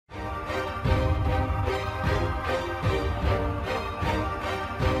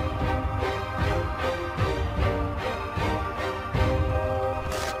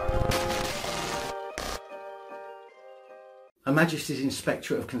Her Majesty's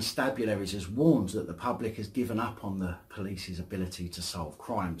Inspectorate of Constabularies has warned that the public has given up on the police's ability to solve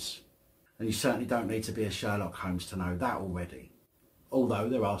crimes. And you certainly don't need to be a Sherlock Holmes to know that already. Although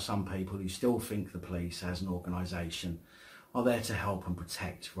there are some people who still think the police as an organisation are there to help and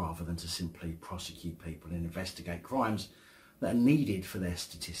protect rather than to simply prosecute people and investigate crimes that are needed for their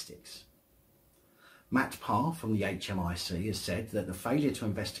statistics. Matt Parr from the HMIC has said that the failure to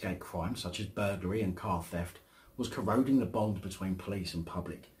investigate crimes such as burglary and car theft was corroding the bond between police and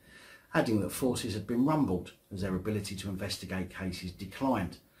public, adding that forces had been rumbled as their ability to investigate cases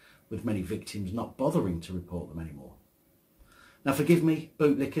declined, with many victims not bothering to report them anymore. Now forgive me,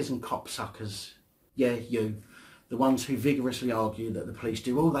 bootlickers and copsuckers, yeah, you, the ones who vigorously argue that the police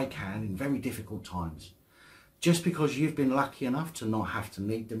do all they can in very difficult times. Just because you've been lucky enough to not have to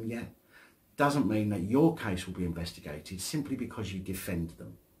need them yet, doesn't mean that your case will be investigated simply because you defend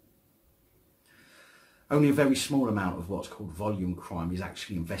them. Only a very small amount of what's called volume crime is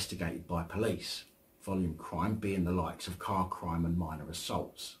actually investigated by police, volume crime being the likes of car crime and minor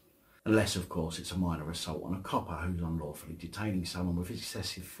assaults. Unless, of course, it's a minor assault on a copper who's unlawfully detaining someone with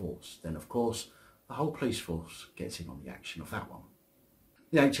excessive force. Then, of course, the whole police force gets in on the action of that one.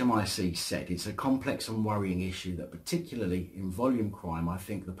 The HMIC said it's a complex and worrying issue that, particularly in volume crime, I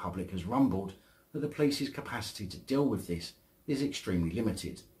think the public has rumbled that the police's capacity to deal with this is extremely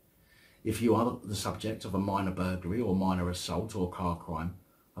limited. If you are the subject of a minor burglary or minor assault or car crime,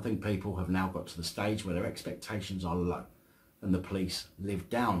 I think people have now got to the stage where their expectations are low, and the police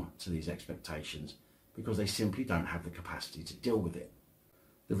live down to these expectations because they simply don't have the capacity to deal with it.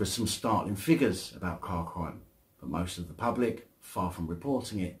 There are some startling figures about car crime, but most of the public, far from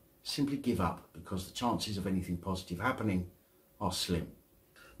reporting it, simply give up because the chances of anything positive happening are slim.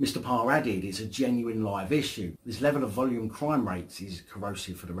 Mr. Parr added it's a genuine live issue. This level of volume crime rates is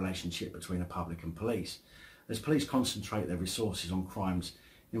corrosive for the relationship between the public and police. As police concentrate their resources on crimes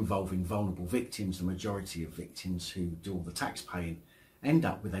involving vulnerable victims, the majority of victims who do all the tax paying end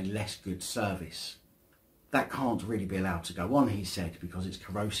up with a less good service. That can't really be allowed to go on, he said, because it's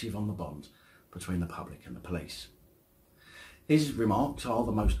corrosive on the bond between the public and the police. His remarks are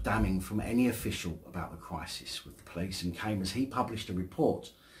the most damning from any official about the crisis with the police, and came as he published a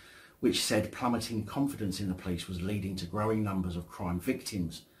report which said plummeting confidence in the police was leading to growing numbers of crime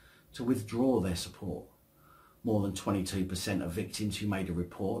victims to withdraw their support. More than 22% of victims who made a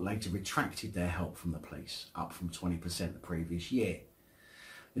report later retracted their help from the police, up from 20% the previous year,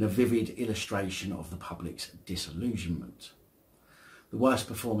 in a vivid illustration of the public's disillusionment. The worst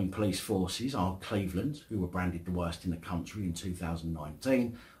performing police forces are Cleveland, who were branded the worst in the country in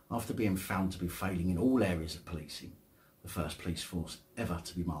 2019 after being found to be failing in all areas of policing, the first police force ever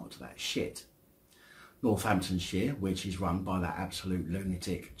to be marked that shit. Northamptonshire, which is run by that absolute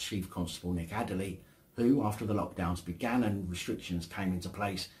lunatic Chief Constable Nick Adderly, who, after the lockdowns began and restrictions came into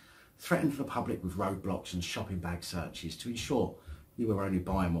place, threatened the public with roadblocks and shopping bag searches to ensure you were only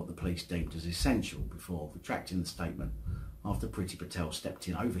buying what the police deemed as essential, before retracting the statement after Priti Patel stepped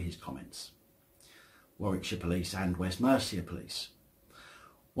in over his comments. Warwickshire Police and West Mercia Police,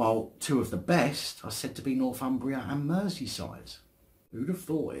 while two of the best are said to be Northumbria and Merseyside. Who'd have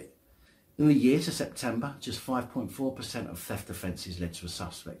thought it? In the year to September, just 5.4% of theft offences led to a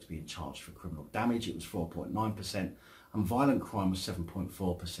suspect being charged for criminal damage. It was 4.9%, and violent crime was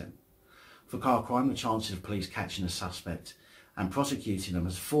 7.4%. For car crime, the chances of police catching a suspect and prosecuting them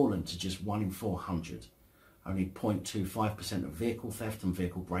has fallen to just 1 in 400. Only 0.25% of vehicle theft and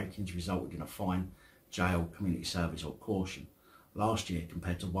vehicle break-ins resulted in a fine, jail, community service or caution last year,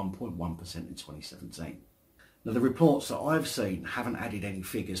 compared to 1.1% in 2017. Now, the reports that I've seen haven't added any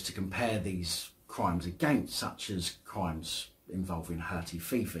figures to compare these crimes against, such as crimes involving Hurty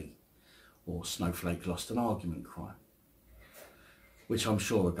Fifi or Snowflake Lost an Argument crime, which I'm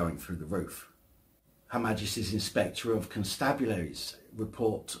sure are going through the roof. Her Majesty's Inspector of Constabularies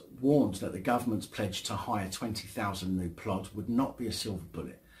report warned that the government's pledge to hire 20,000 new plods would not be a silver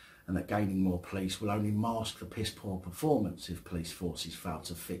bullet, and that gaining more police will only mask the piss-poor performance if police forces fail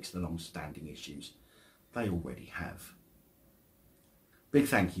to fix the long-standing issues they already have. Big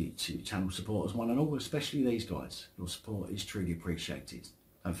thank you to channel supporters one and all, especially these guys. Your support is truly appreciated.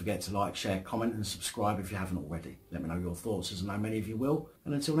 Don't forget to like, share, comment and subscribe if you haven't already. Let me know your thoughts, as I know many of you will.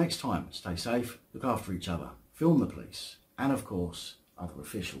 And until next time, stay safe, look after each other, film the police, and of course, other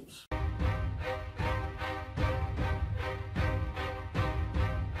officials.